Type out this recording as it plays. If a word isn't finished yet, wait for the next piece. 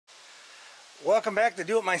Welcome back to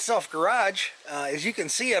Do It Myself Garage. As you can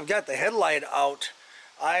see, I've got the headlight out.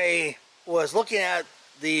 I was looking at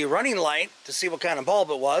the running light to see what kind of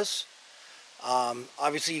bulb it was.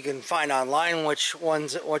 Obviously you can find online which one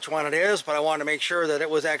it is, but I wanted to make sure that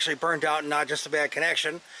it was actually burnt out and not just a bad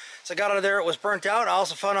connection. So I got out of there, it was burnt out. I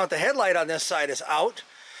also found out the headlight on this side is out.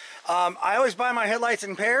 I always buy my headlights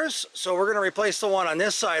in pairs, so we're going to replace the one on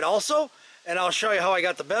this side also, and I'll show you how I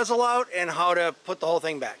got the bezel out and how to put the whole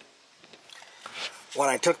thing back. When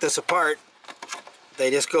I took this apart,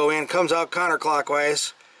 they just go in, comes out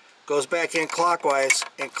counterclockwise, goes back in clockwise,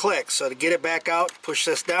 and clicks. So to get it back out, push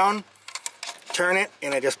this down, turn it,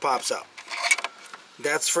 and it just pops out.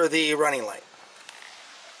 That's for the running light.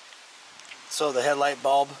 So the headlight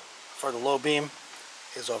bulb for the low beam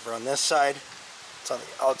is over on this side. It's on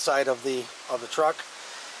the outside of the truck.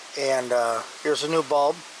 And here's a new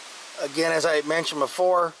bulb. Again, as I mentioned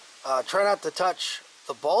before, try not to touch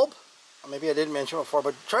the bulb. Maybe I didn't mention before,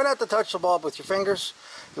 but try not to touch the bulb with your fingers.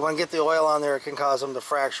 You want to get the oil on there, it can cause them to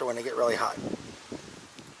fracture when they get really hot.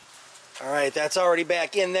 Alright, that's already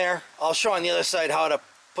back in there. I'll show on the other side how to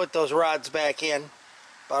put those rods back in.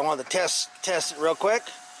 But I wanted to test it real quick.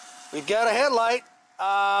 We've got a headlight.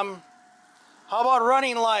 How about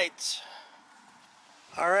running lights?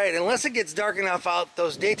 Alright, unless it gets dark enough out,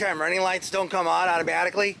 those daytime running lights don't come on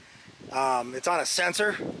automatically. It's on a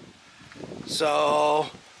sensor.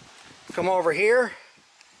 So come over here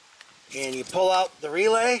and you pull out the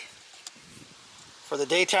relay for the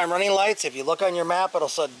daytime running lights. If you look on your map, it'll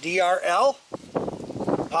say DRL.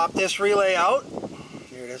 Pop this relay out.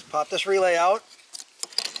 Here it is. Pop this relay out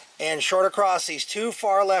and short across these two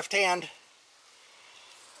far left-hand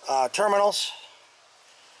terminals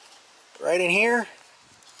right in here,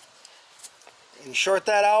 and short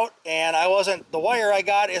that out. And the wire I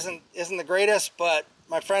got isn't the greatest, but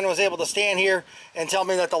my friend was able to stand here and tell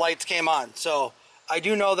me that the lights came on. So I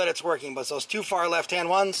do know that it's working, but those two far left-hand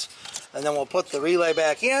ones, and then we'll put the relay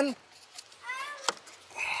back in.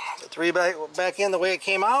 Put the relay back in the way it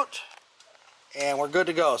came out, and we're good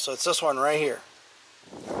to go. So it's this one right here.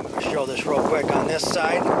 I'm going to show this real quick on this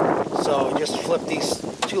side. So just flip these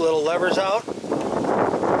two little levers out.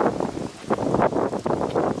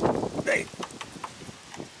 They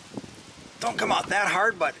don't come out that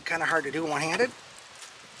hard, but kind of hard to do one-handed.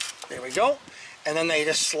 There we go. And then they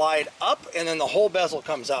just slide up, and then the whole bezel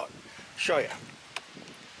comes out. Show you.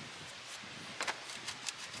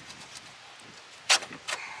 Just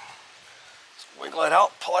wiggle it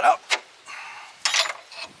out, pull it out.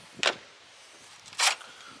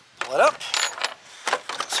 Pull it up.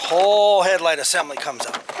 This whole headlight assembly comes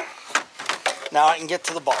out. Now I can get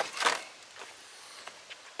to the bulb.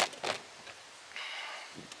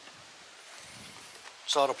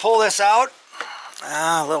 So to pull this out,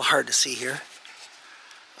 a little hard to see here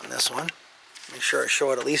on this one. Make sure I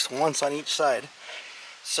show it at least once on each side.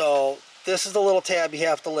 So this is the little tab you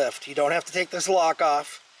have to lift. You don't have to take this lock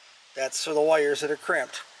off. That's for the wires that are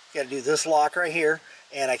crimped. You got to do this lock right here,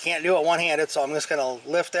 and I can't do it one-handed, so I'm just going to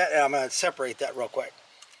lift that and I'm going to separate that real quick.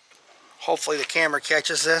 Hopefully the camera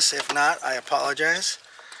catches this. If not, I apologize.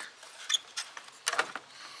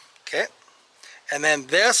 Okay, and then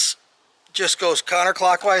this just goes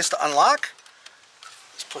counterclockwise to unlock.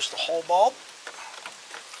 Push the whole bulb.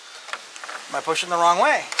 Am I pushing the wrong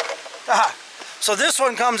way? Aha. So this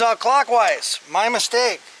one comes out clockwise. My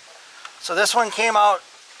mistake. So this one came out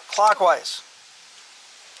clockwise.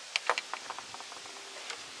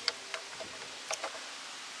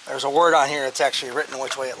 There's a word on here that's actually written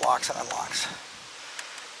which way it locks and unlocks.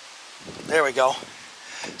 There we go.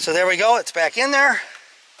 So there we go. It's back in there.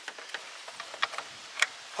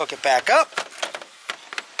 Hook it back up.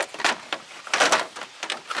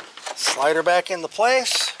 Slide her back into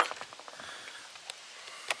place.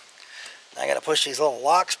 I got to push these little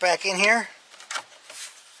locks back in here.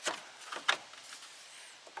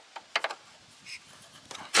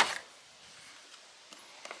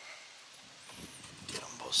 Get them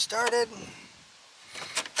both started.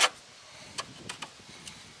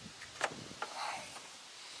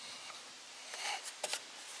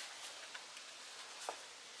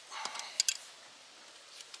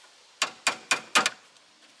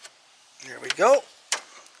 There we go.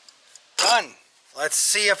 Done. Let's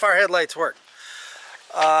see if our headlights work.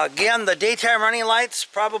 Again, the daytime running lights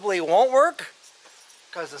probably won't work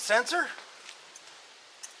because of the sensor.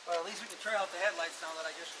 But at least we can try out the headlights now that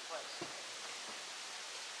I just replaced.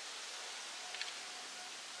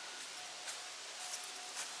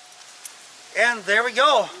 And there we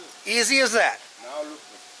go. Easy as that. Now look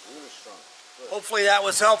really strong. Good. Hopefully that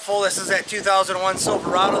was helpful. This is that 2001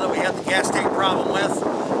 Silverado that we had the gas tank problem with.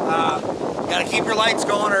 Got to keep your lights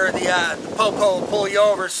going or the popo will pull you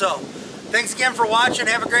over. So thanks again for watching.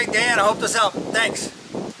 Have a great day, and I hope this helped. Thanks.